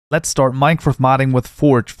Let's start Minecraft modding with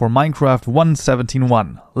Forge for Minecraft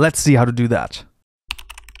 1.17.1. Let's see how to do that.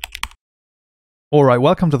 Alright,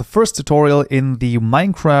 welcome to the first tutorial in the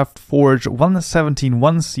Minecraft Forge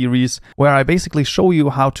 1.17.1 series, where I basically show you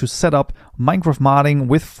how to set up Minecraft modding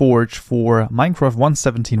with Forge for Minecraft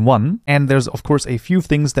 1.17.1. And there's of course a few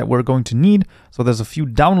things that we're going to need. So there's a few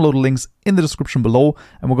download links in the description below,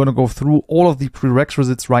 and we're going to go through all of the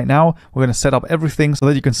prerequisites right now. We're going to set up everything so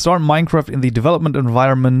that you can start Minecraft in the development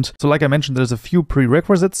environment. So like I mentioned, there's a few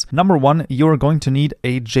prerequisites. Number one, you're going to need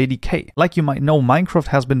a JDK. Like you might know, Minecraft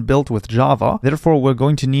has been built with Java. Therefore, we're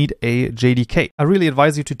going to need a JDK. I really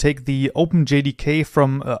advise you to take the Open JDK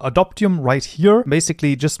from Adoptium right here.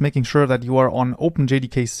 Basically, just making sure that you are on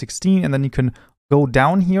OpenJDK 16, and then you can go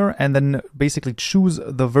down here and then basically choose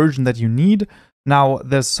the version that you need. Now,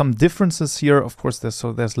 there's some differences here. Of course, there's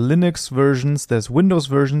Linux versions, there's Windows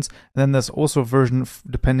versions, and then there's also a version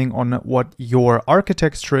depending on what your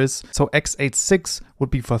architecture is. So x86 would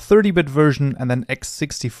be for 30-bit version, and then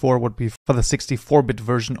x64 would be for the 64-bit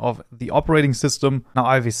version of the operating system. Now,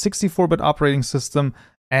 I have a 64-bit operating system,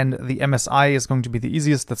 and the MSI is going to be the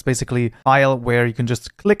easiest. That's basically a file where you can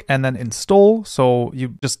just click and then install. So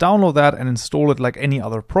you just download that and install it like any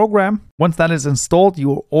other program. Once that is installed,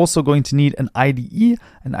 you're also going to need an IDE.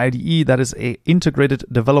 An IDE, that is an integrated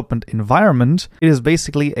development environment. It is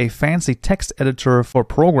basically a fancy text editor for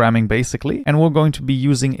programming, basically. And we're going to be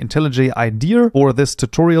using IntelliJ IDEA for this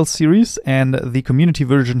tutorial series. And the community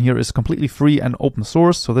version here is completely free and open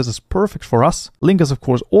source. So this is perfect for us. Link is, of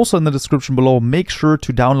course, also in the description below. Make sure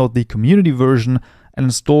to download the community version and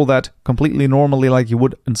install that completely normally like you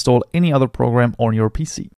would install any other program on your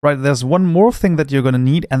PC. Right, there's one more thing that you're going to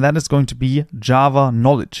need, and that is going to be Java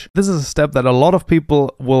knowledge. This is a step that a lot of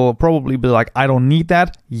people will probably be like, I don't need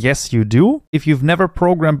that. Yes, you do. If you've never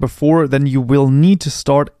programmed before, then you will need to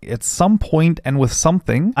start at some point and with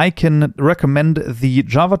something. I can recommend the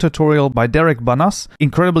Java tutorial by Derek Banas.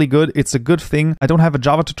 Incredibly good. It's a good thing. I don't have a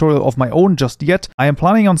Java tutorial of my own just yet. I am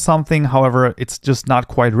planning on something, however, it's just not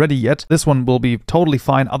quite ready yet. This one will be totally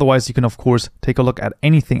fine. Otherwise, you can of course take a look at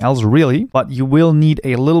anything else really, but you will need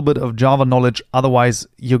a little bit of Java knowledge. Otherwise,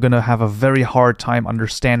 you're going to have a very hard time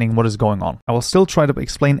understanding what is going on. I will still try to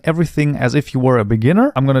explain everything as if you were a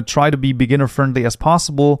beginner. I'm going to try to be beginner friendly as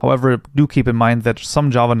possible. However, do keep in mind that some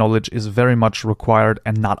Java knowledge is very much required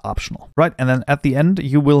and not optional. Right, and then at the end,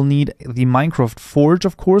 you will need the Minecraft Forge,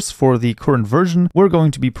 of course, for the current version. We're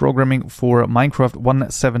going to be programming for Minecraft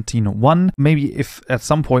 1.17.1. Maybe if at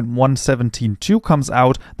some point 1.17.2 comes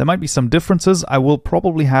out, there might be some differences. I will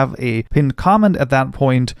probably have a pinned comment at that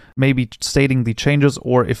point, maybe stating the changes,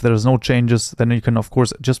 or if there's no changes, then you can of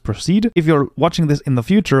course just proceed. If you're watching this in the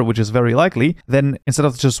future, which is very likely, then instead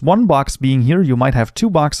of just one box being here, you might have two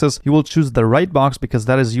boxes. You will choose the right box because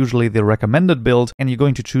that is usually the recommended build, and you're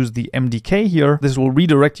going to choose the MDK here. This will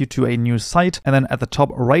redirect you to a new site, and then at the top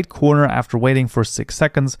right corner, after waiting for 6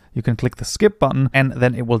 seconds, you can click the skip button, and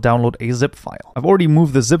then it will download a zip file. I've already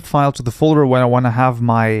moved the zip file to the folder where I want to have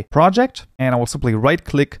my project, and I will simply right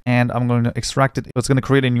click and I'm going to extract it. It's going to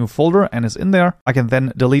create a new folder and it's in there. I can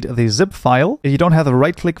then delete the zip file. If you don't have the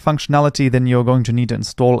right click functionality, then you're going to need to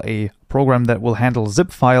install a program that will handle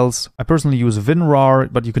zip files. I personally use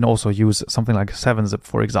WinRAR, but you can also use something like 7-zip,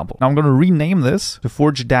 for example. Now I'm going to rename this to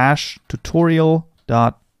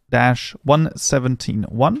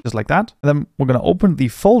forge-tutorial.1.17.1, just like that. And then we're going to open the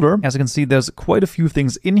folder. As you can see, there's quite a few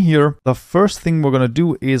things in here. The first thing we're going to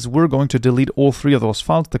do is we're going to delete all three of those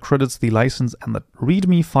files, the credits, the license, and the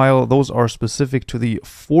README file. Those are specific to the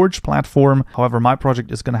Forge platform. However, my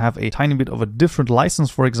project is going to have a tiny bit of a different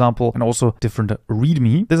license, for example, and also different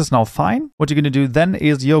README. This is now fine. What you're going to do then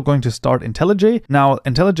is you're going to start IntelliJ. Now,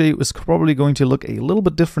 IntelliJ is probably going to look a little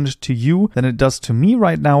bit different to you than it does to me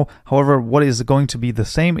right now. However, what is going to be the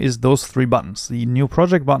same is those three buttons: the new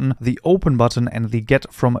project button, the open button, and the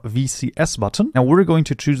get from VCS button. Now we're going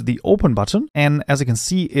to choose the open button, and as you can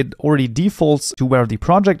see, it already defaults to where the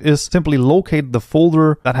project is. Simply locate the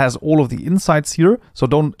folder that has all of the insights here. So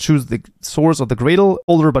don't choose the source of the Gradle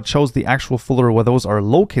folder, but chose the actual folder where those are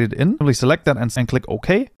located in. Simply select that and click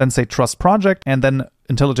OK. Then say trust project, and then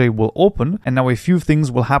IntelliJ will open, and now a few things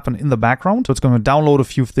will happen in the background. So it's going to download a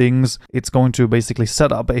few things. It's going to basically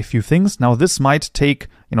set up a few things. Now this might take,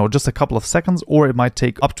 just a couple of seconds, or it might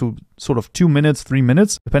take up to sort of 2 minutes, 3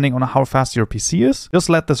 minutes, depending on how fast your PC is. Just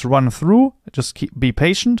let this run through. Just be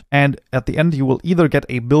patient. And at the end, you will either get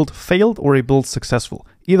a build failed or a build successful.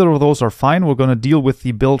 Either of those are fine. We're going to deal with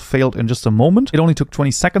the build failed in just a moment. It only took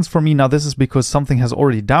 20 seconds for me. Now this is because something has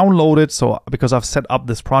already downloaded. So because I've set up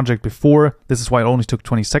this project before, this is why it only took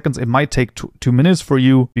 20 seconds. It might take 2 minutes for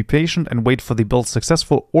you. Be patient and wait for the build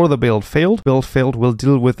successful or the build failed. Build failed we'll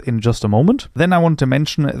deal with in just a moment. Then I want to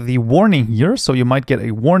mention the warning here. So you might get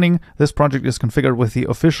a warning. This project is configured with the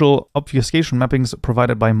official obfuscation mappings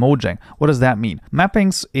provided by Mojang. What does that mean?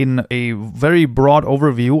 Mappings in a very broad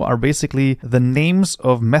overview are basically the names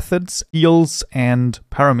of methods, fields, and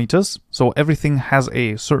parameters. So everything has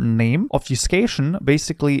a certain name. Obfuscation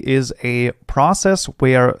basically is a process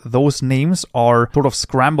where those names are sort of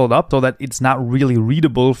scrambled up so that it's not really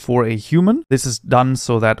readable for a human. This is done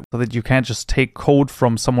so that you can't just take code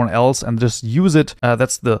from someone else and just use it.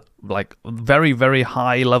 That's the very, very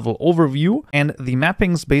high level overview. And the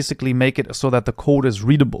mappings basically make it so that the code is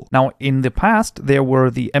readable. Now, in the past, there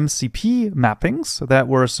were the MCP mappings that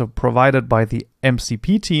were provided by the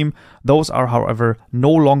MCP team. Those are, however,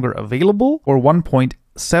 no longer available. For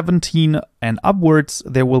 1.17 and upwards,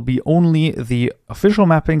 there will be only the official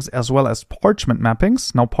mappings as well as parchment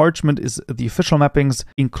mappings. Now, parchment is the official mappings,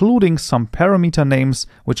 including some parameter names,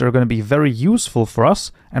 which are going to be very useful for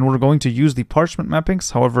us. And we're going to use the parchment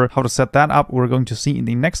mappings. However, how to set that up, we're going to see in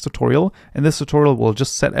the next tutorial. In this tutorial, we'll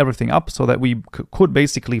just set everything up so that we could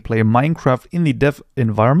basically play Minecraft in the dev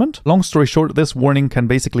environment. Long story short, this warning can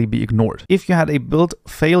basically be ignored. If you had a build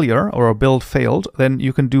failure or a build failed, then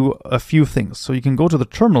you can do a few things. So you can go to the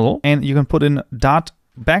terminal and you can put in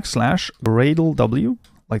 ./gradle w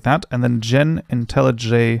like that, and then gen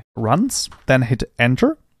IntelliJ runs, then hit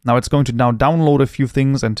enter. Now it's going to now download a few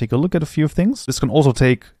things and take a look at a few things. This can also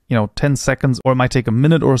take 10 seconds, or it might take a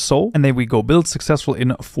minute or so. And then we go build successful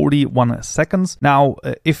in 41 seconds. Now,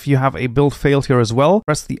 if you have a build failed here as well,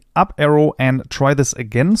 press the up arrow and try this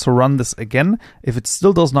again. So run this again. If it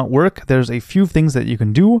still does not work, there's a few things that you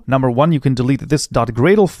can do. Number one, you can delete this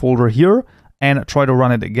 .gradle folder here and try to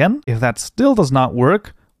run it again. If that still does not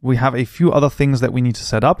work, we have a few other things that we need to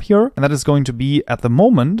set up here. And that is going to be, at the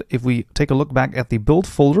moment, if we take a look back at the build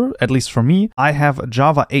folder, at least for me, I have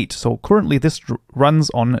Java 8. So currently this runs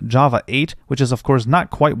on Java 8, which is of course not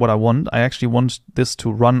quite what I want. I actually want this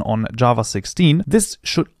to run on Java 16. This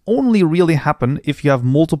should only really happen if you have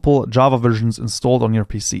multiple Java versions installed on your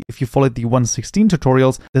PC. If you followed the 1.16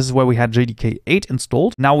 tutorials, this is where we had JDK 8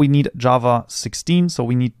 installed. Now we need Java 16, so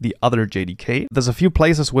we need the other JDK. There's a few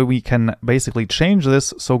places where we can basically change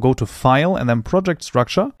this. So go to File and then Project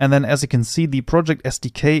Structure. And then as you can see, the project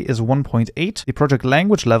SDK is 1.8. The project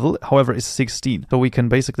language level, however, is 16. So we can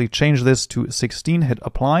basically change this to 16, hit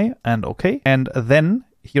Apply and OK. And then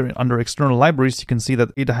here under external libraries, you can see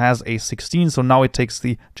that it has a 16. So now it takes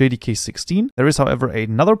the JDK 16. There is, however,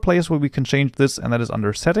 another place where we can change this, and that is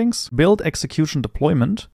under Settings, Build Execution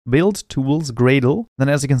Deployment, Build Tools, Gradle. Then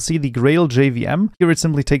as you can see, the Gradle JVM, here it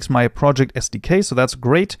simply takes my project SDK, so that's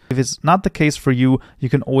great. If it's not the case for you, you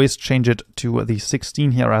can always change it to the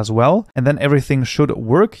 16 here as well, and then everything should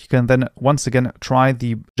work. You can then once again try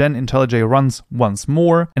the gen IntelliJ runs once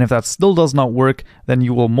more, and if that still does not work, then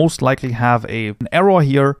you will most likely have an error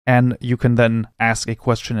here, and you can then ask a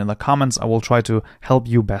question in the comments. I will try to help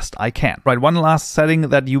you best I can. Right, one last setting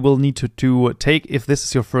that you will need to take if this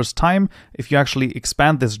is your first time. If you actually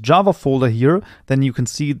expand this Java folder here, then you can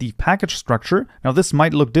see the package structure. Now this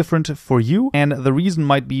might look different for you, and the reason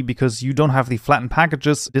might be because you don't have the flattened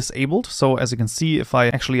packages disabled. So as you can see, if I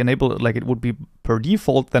actually enable it like it would be per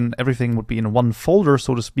default, then everything would be in one folder,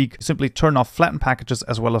 so to speak. Simply turn off flattened packages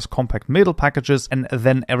as well as compact middle packages, and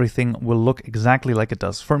then everything will look exactly like it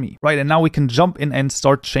does for me. Right, and now we can jump in and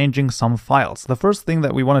start changing some files. The first thing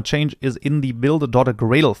that we want to change is in the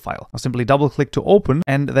build.gradle file. I'll simply double click to open,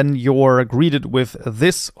 and then you're greeted with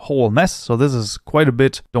this whole mess. So this is quite a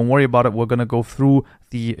bit. Don't worry about it. We're going to go through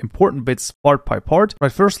the important bits part by part.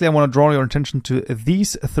 Right, firstly, I want to draw your attention to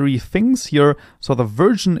these three things here. So the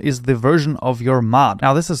version is the version of your mod.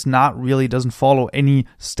 Now this is not really, doesn't follow any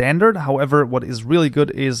standard. However, what is really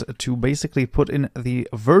good is to basically put in the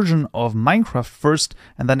version of Minecraft first,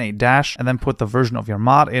 and then a dash, and then put the version of your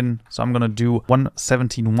mod in. So I'm going to do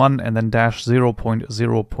 1.17.1 and then dash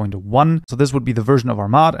 0.0.1. So this would be the version of our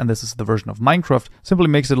mod, and this is the version of Minecraft. Simply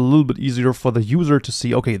makes it a little bit easier for the user to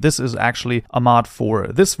see, okay, this is actually a mod for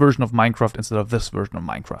this version of Minecraft instead of this version of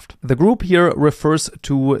Minecraft. The group here refers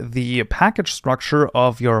to the package structure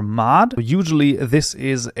of your mod. Usually usually this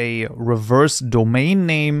is a reverse domain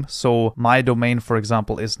name. So my domain, for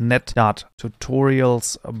example, is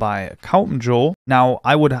net.tutorials by Kaupenjoe. Now,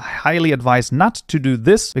 I would highly advise not to do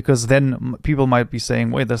this, because then people might be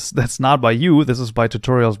saying, wait, that's not by you, this is by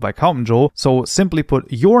tutorials by Kaupenjoe. So simply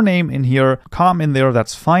put your name in here, com in there,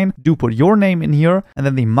 that's fine. Do put your name in here, and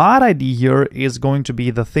then the mod ID here is going to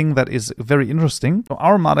be the thing that is very interesting. So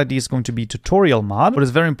our mod ID is going to be tutorial mod. What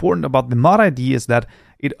is very important about the mod ID is that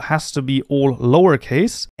it has to be all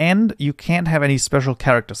lowercase, and you can't have any special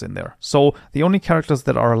characters in there. So the only characters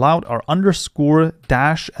that are allowed are underscore,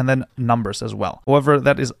 dash, and then numbers as well. However,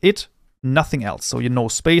 that is it. Nothing else. So no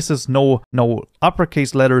spaces, no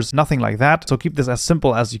uppercase letters, nothing like that. So keep this as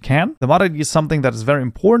simple as you can. The mod ID is something that is very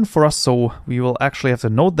important for us, so we will actually have to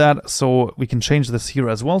note that. So we can change this here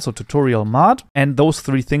as well. So tutorial mod, and those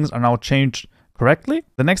three things are now changed correctly.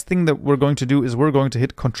 The next thing that we're going to do is we're going to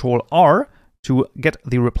hit Control R to get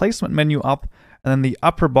the replacement menu up. And then the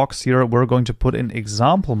upper box here, we're going to put in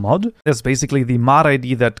ExampleMod. That's basically the mod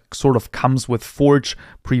ID that sort of comes with Forge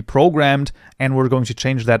pre-programmed. And we're going to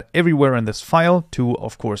change that everywhere in this file to,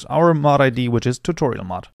 of course, our mod ID, which is tutorial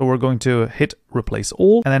mod. So we're going to hit replace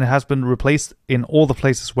all, and then it has been replaced in all the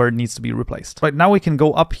places where it needs to be replaced. Right now we can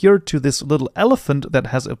go up here to this little elephant that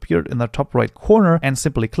has appeared in the top right corner and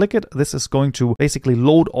simply click it. This is going to basically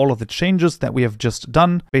load all of the changes that we have just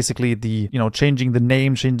done. Basically the, changing the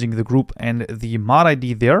name, changing the group, and the mod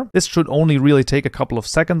ID there. This should only really take a couple of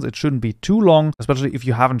seconds. It shouldn't be too long, especially if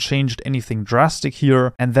you haven't changed anything drastic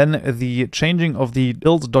here. And then the changing of the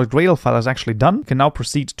build.gradle file is actually done. We can now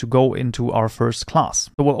proceed to go into our first class.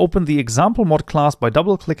 So we'll open the ExampleMod class by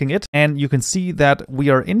double clicking it, and you can see that we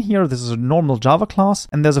are in here. This is a normal Java class,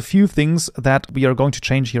 and there's a few things that we are going to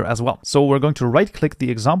change here as well. So we're going to right click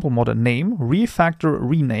the ExampleMod name, refactor,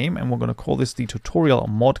 rename, and we're going to call this the tutorial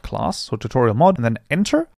mod class. So tutorial mod, and then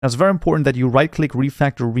enter. Now it's very important that you right click,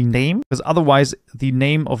 refactor, rename, because otherwise the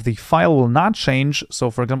name of the file will not change.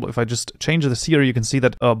 So for example, if I just change this here, you can see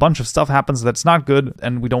that a bunch of stuff happens that's not good,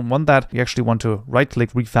 and we don't want that. We actually want to right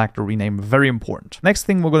click, refactor, rename. Very important. Next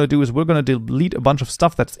thing we're going to do is we're going to delete a bunch of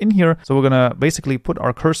stuff that's in here. So we're going to basically put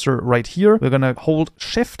our cursor right here. We're going to hold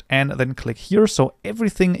shift and then click here. So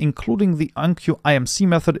everything, including the unqIMC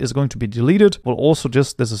method, is going to be deleted. We'll also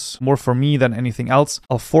just, this is more for me than anything else,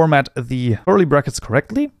 I'll format the curly brackets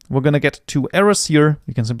correctly. We're going to get 2 errors here.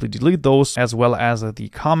 You can simply delete those, as well as the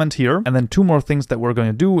comment here. And then 2 more things that we're going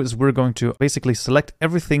to do is we're going to basically select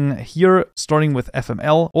everything here, starting with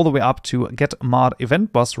FML all the way up to get mod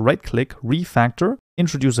event bus, right click, refactor,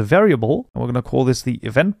 introduce a variable. And we're going to call this the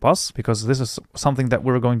event bus, because this is something that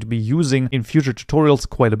we're going to be using in future tutorials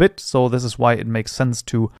quite a bit. So this is why it makes sense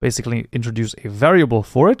to basically introduce a variable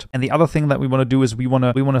for it. And the other thing that we want to do is we want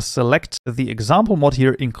to select the example mod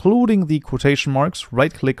here, including the quotation marks,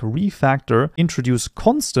 right click, refactor, introduce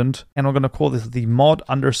constant, and we're going to call this the mod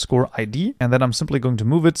underscore ID. And then I'm simply going to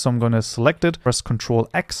move it. So I'm going to select it, press Control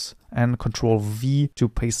X and Control V to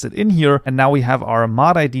paste it in here. And now we have our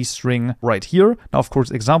mod ID string right here. Now, of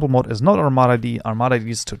course, example mod is not our mod ID. Our mod ID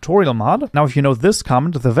is tutorial mod. Now, if you know this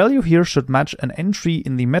comment, the value here should match an entry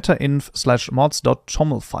in the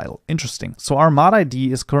metainf/mods.toml file. Interesting. So our mod ID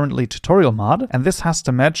is currently tutorial mod, and this has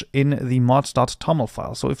to match in the mods.toml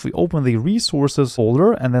file. So if we open the resources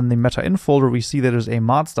folder and then the metainf folder, we see there's a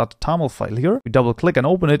mods.toml file here. We double click and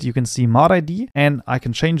open it. You can see mod ID, and I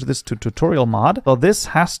can change this to tutorial mod. So this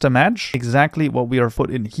has to match exactly what we are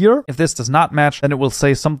put in here. If this does not match, then it will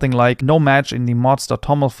say something like no match in the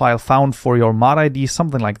mods.toml file found for your mod ID,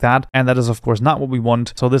 something like that. And that is, of course, not what we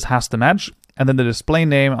want. So this has to match. And then the display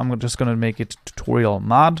name, I'm just going to make it tutorial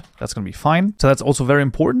mod. That's going to be fine. So that's also very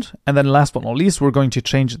important. And then last but not least, we're going to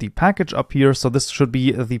change the package up here. So this should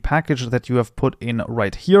be the package that you have put in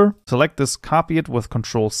right here. Select this, copy it with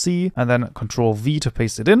Control C and then Control V to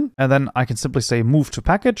paste it in. And then I can simply say move to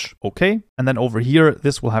package. Okay. And then over here,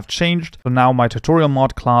 this will have changed. So now my tutorial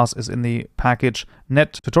mod class is in the package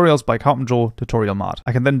net tutorials by Kaupenjoe tutorial mod.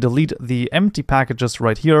 I can then delete the empty packages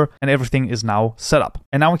right here, and everything is now set up.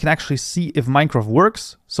 And now we can actually see if Minecraft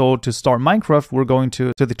works. So to start Minecraft, we're going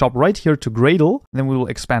to the top right here to Gradle, and then we will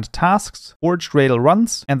expand tasks, Forge Gradle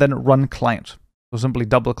runs, and then run client. So simply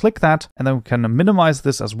double click that, and then we can minimize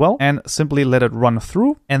this as well and simply let it run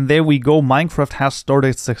through. And there we go. Minecraft has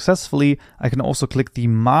started successfully. I can also click the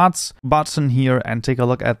mods button here and take a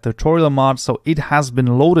look at the tutorial mod. So it has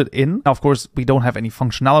been loaded in. Now, of course, we don't have any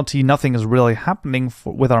functionality. Nothing is really happening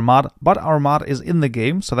with our mod, but our mod is in the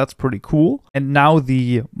game. So that's pretty cool. And now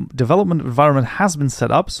the development environment has been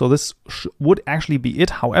set up. So this would actually be it.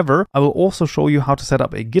 However, I will also show you how to set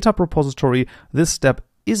up a GitHub repository. This step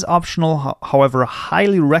is optional, however,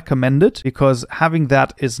 highly recommended, because having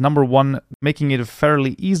that is, number one, making it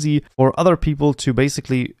fairly easy for other people to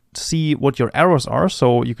basically see what your errors are.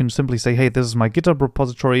 So you can simply say, hey, this is my GitHub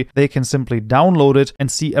repository. They can simply download it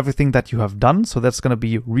and see everything that you have done. So that's going to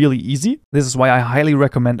be really easy. This is why I highly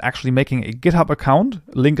recommend actually making a GitHub account.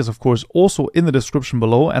 Link is, of course, also in the description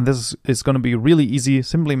below. And this is going to be really easy.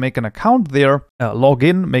 Simply make an account there, log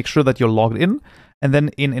in, make sure that you're logged in. And then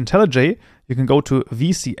in IntelliJ, you can go to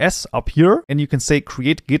VCS up here and you can say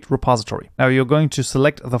create Git repository. Now you're going to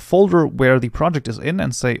select the folder where the project is in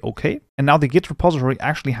and say OK. And now the Git repository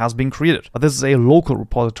actually has been created. But this is a local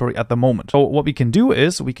repository at the moment. So what we can do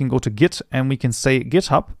is we can go to Git and we can say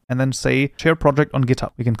GitHub and then say share project on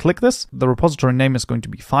GitHub. We can click this. The repository name is going to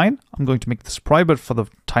be fine. I'm going to make this private for the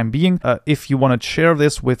time being. If you want to share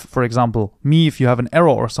this with, for example, me, if you have an error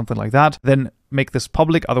or something like that, then make this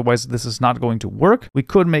public, otherwise this is not going to work. We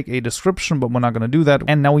could make a description, but we're not going to do that.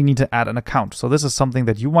 And now we need to add an account. So this is something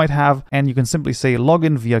that you might have, and you can simply say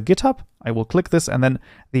login via GitHub. I will click this, and then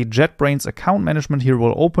the JetBrains account management here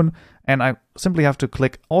will open, and I simply have to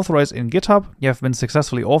click authorize in GitHub. You have been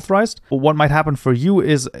successfully authorized. But what might happen for you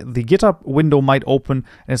is the GitHub window might open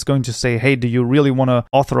and it's going to say, hey, do you really want to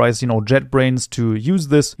authorize, JetBrains to use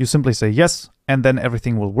this? You simply say yes, and then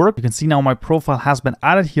everything will work. You can see now my profile has been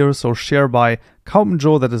added here. So share by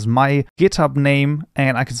Kaupenjoe, that is my GitHub name,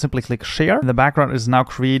 and I can simply click share. In the background is now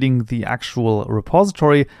creating the actual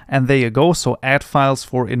repository, and there you go. So add files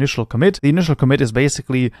for initial commit. The initial commit is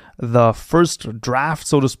basically the first draft,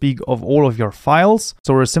 so to speak, of all of your files.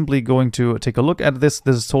 So we're simply going to take a look at this.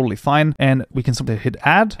 This is totally fine, and we can simply hit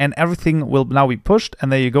add, and everything will now be pushed.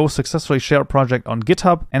 And there you go, successfully share project on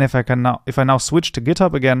GitHub. And if I now switch to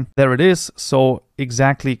GitHub again, there it is. So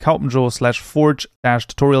exactly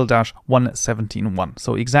Kaupenjoe/forge-tutorial-117.1.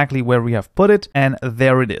 So exactly where we have put it, and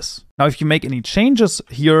there it is. Now, if you make any changes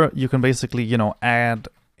here, you can basically, add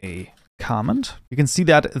a comment. You can see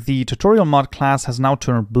that the tutorial mod class has now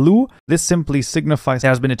turned blue. This simply signifies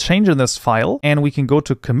there has been a change in this file, and we can go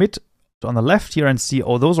to commit on the left here and see,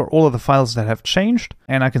 oh, those are all of the files that have changed.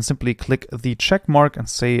 And I can simply click the check mark and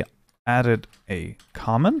say added a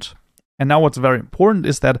comment. And now what's very important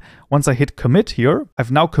is that once I hit commit here,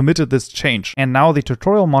 I've now committed this change. And now the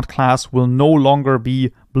tutorial mod class will no longer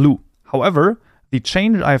be blue. However, the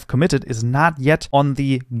change I've committed is not yet on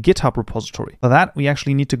the GitHub repository. For that, we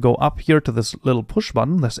actually need to go up here to this little push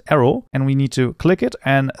button, this arrow, and we need to click it.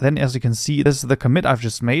 And then as you can see, this is the commit I've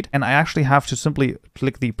just made. And I actually have to simply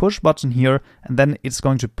click the push button here, and then it's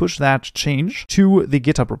going to push that change to the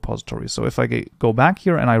GitHub repository. So if I go back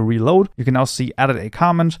here and I reload, you can now see added a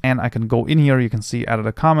comment, and I can go in here, you can see added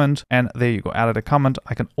a comment, and there you go, added a comment.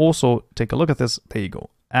 I can also take a look at this, there you go.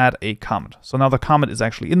 Add a comment. So now the comment is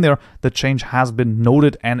actually in there. The change has been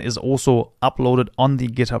noted and is also uploaded on the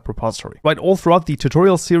GitHub repository. Right, all throughout the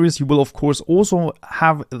tutorial series, you will of course also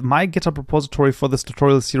have my GitHub repository for this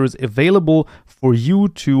tutorial series available for you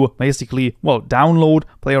to basically, download,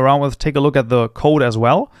 play around with, take a look at the code as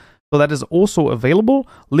well. So that is also available.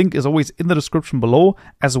 Link is always in the description below.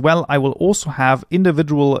 As well, I will also have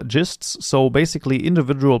individual gists, so basically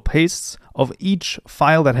individual pastes of each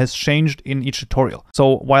file that has changed in each tutorial.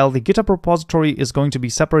 So while the GitHub repository is going to be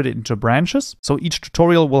separated into branches, so each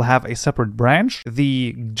tutorial will have a separate branch,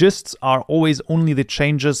 the gists are always only the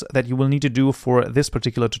changes that you will need to do for this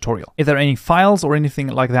particular tutorial. If there are any files or anything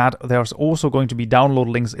like that, there's also going to be download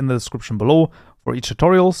links in the description below for each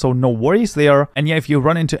tutorial, so no worries there. And yeah, if you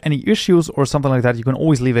run into any issues or something like that, you can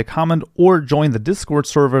always leave a comment or join the Discord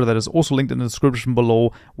server that is also linked in the description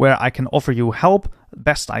below, where I can offer you help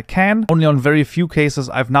best I can. Only on very few cases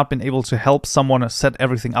I've not been able to help someone set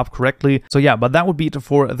everything up correctly. So yeah, but that would be it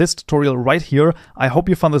for this tutorial right here. I hope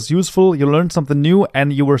you found this useful, you learned something new,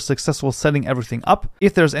 and you were successful setting everything up.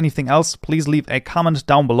 If there's anything else, please leave a comment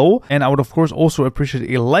down below, and I would of course also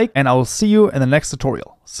appreciate a like, and I will see you in the next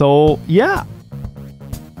tutorial. So yeah.